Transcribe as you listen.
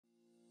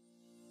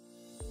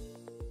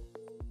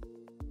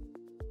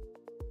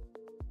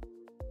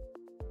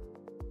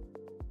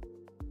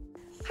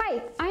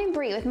Hi, I'm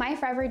Bree with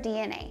MyForever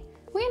DNA.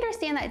 We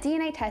understand that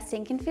DNA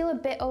testing can feel a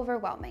bit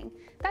overwhelming.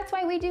 That's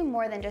why we do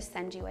more than just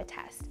send you a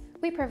test.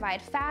 We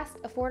provide fast,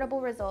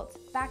 affordable results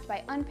backed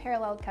by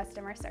unparalleled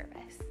customer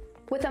service.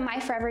 With a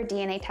MyForever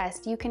DNA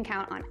test, you can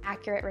count on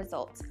accurate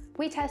results.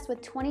 We test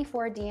with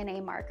 24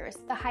 DNA markers,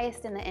 the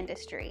highest in the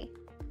industry.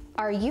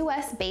 Our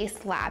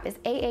US-based lab is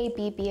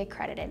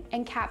AABB-accredited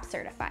and CAP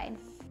certified.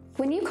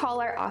 When you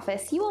call our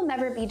office, you will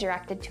never be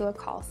directed to a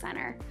call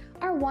center.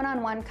 Our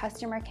one-on-one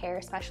customer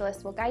care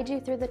specialist will guide you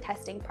through the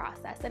testing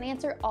process and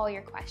answer all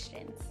your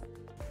questions.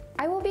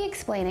 I will be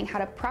explaining how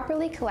to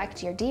properly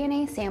collect your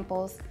DNA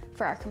samples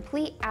for our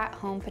complete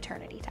at-home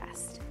paternity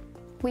test.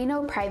 We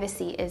know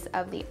privacy is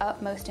of the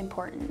utmost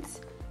importance.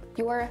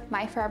 Your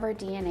MyForever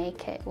DNA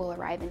kit will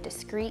arrive in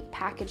discreet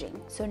packaging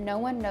so no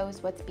one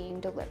knows what's being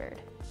delivered.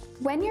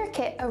 When your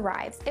kit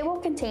arrives, it will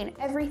contain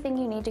everything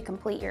you need to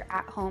complete your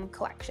at-home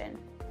collection.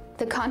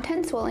 The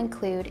contents will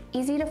include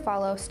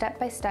easy-to-follow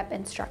step-by-step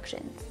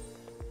instructions,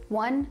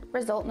 1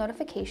 result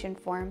notification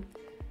form,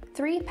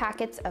 3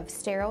 packets of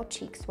sterile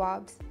cheek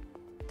swabs,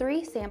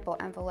 3 sample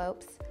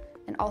envelopes,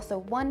 and also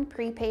 1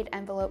 prepaid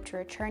envelope to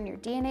return your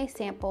DNA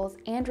samples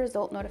and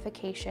result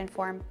notification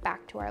form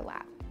back to our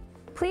lab.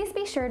 Please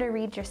be sure to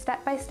read your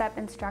step-by-step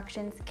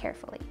instructions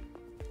carefully.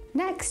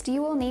 Next,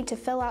 you will need to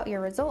fill out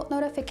your result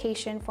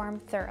notification form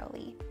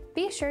thoroughly.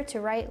 Be sure to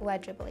write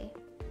legibly.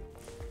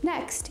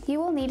 Next, you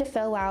will need to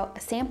fill out a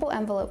sample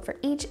envelope for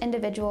each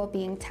individual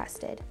being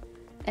tested.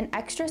 An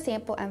extra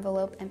sample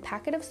envelope and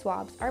packet of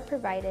swabs are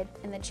provided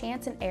in the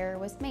chance an error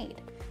was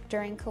made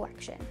during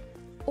collection,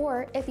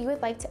 or if you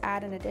would like to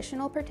add an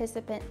additional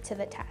participant to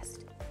the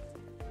test.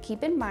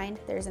 Keep in mind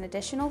there's an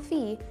additional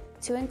fee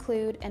to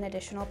include an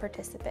additional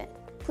participant.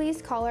 Please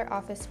call our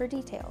office for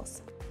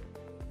details.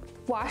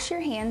 Wash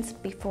your hands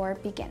before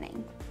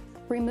beginning.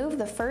 Remove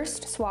the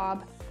first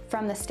swab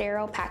from the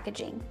sterile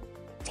packaging.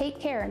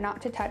 Take care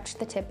not to touch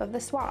the tip of the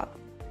swab.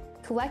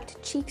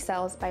 Collect cheek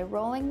cells by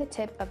rolling the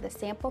tip of the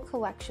sample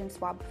collection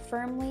swab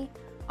firmly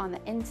on the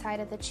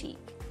inside of the cheek,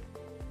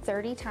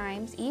 30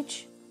 times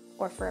each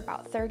or for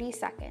about 30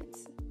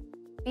 seconds.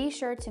 Be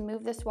sure to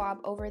move the swab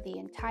over the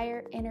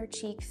entire inner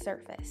cheek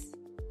surface.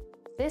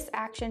 This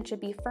action should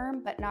be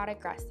firm but not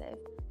aggressive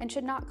and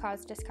should not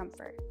cause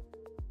discomfort.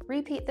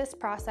 Repeat this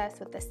process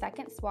with the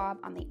second swab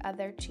on the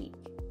other cheek.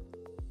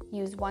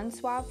 Use 1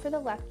 swab for the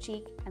left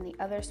cheek and the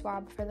other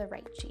swab for the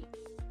right cheek.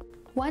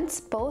 Once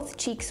both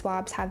cheek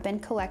swabs have been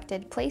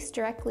collected, place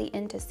directly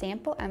into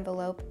sample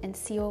envelope and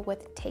seal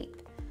with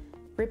tape.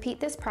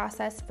 Repeat this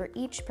process for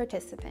each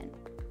participant.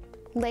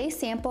 Lay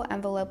sample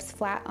envelopes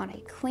flat on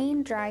a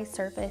clean, dry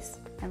surface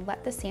and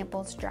let the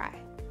samples dry.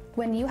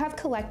 When you have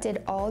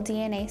collected all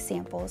DNA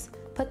samples,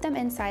 put them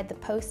inside the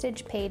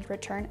postage-paid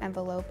return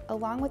envelope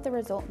along with the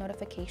result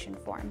notification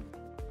form,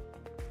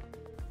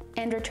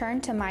 and return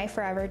to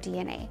MyForever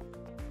DNA.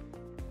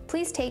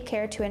 Please take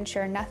care to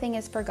ensure nothing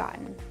is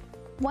forgotten.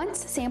 Once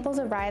samples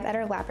arrive at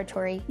our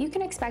laboratory, you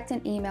can expect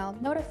an email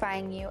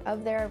notifying you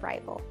of their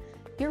arrival.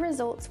 Your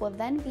results will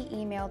then be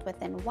emailed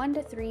within 1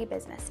 to 3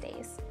 business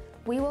days.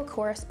 We will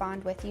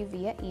correspond with you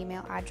via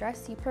email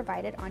address you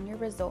provided on your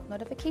result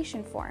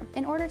notification form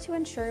in order to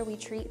ensure we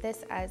treat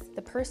this as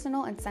the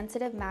personal and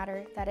sensitive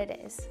matter that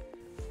it is.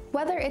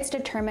 Whether it's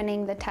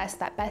determining the test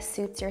that best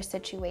suits your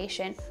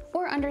situation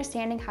or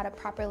understanding how to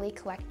properly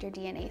collect your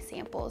DNA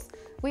samples,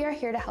 we are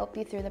here to help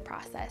you through the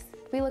process.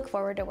 We look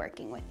forward to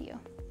working with you.